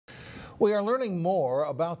We are learning more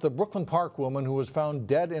about the Brooklyn Park woman who was found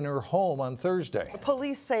dead in her home on Thursday.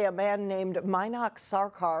 Police say a man named Mainak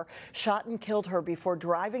Sarkar shot and killed her before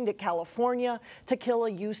driving to California to kill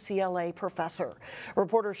a UCLA professor.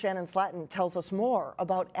 Reporter Shannon Slatton tells us more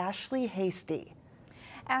about Ashley Hasti.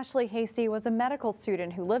 Ashley Hasti was a medical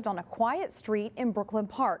student who lived on a quiet street in Brooklyn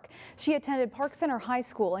Park. She attended Park Center High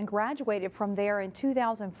School and graduated from there in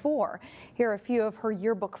 2004. Here are a few of her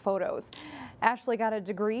yearbook photos. Ashley got a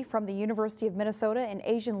degree from the University of Minnesota in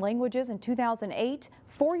Asian languages in 2008.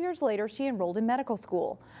 4 years later, she enrolled in medical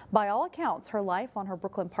school. By all accounts, her life on her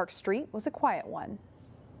Brooklyn Park street was a quiet one.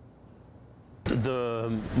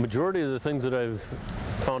 The majority of the things that I've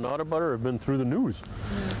found out about her have been through the news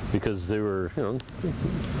because they were,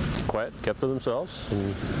 quiet, kept to themselves,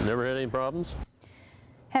 and never had any problems.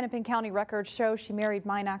 Hennepin County records show she married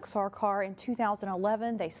Mainak Sarkar in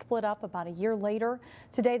 2011. They split up about a year later.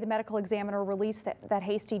 Today, the medical examiner released that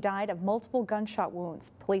Hasti died of multiple gunshot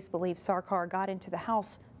wounds. Police believe Sarkar got into the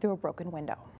house through a broken window.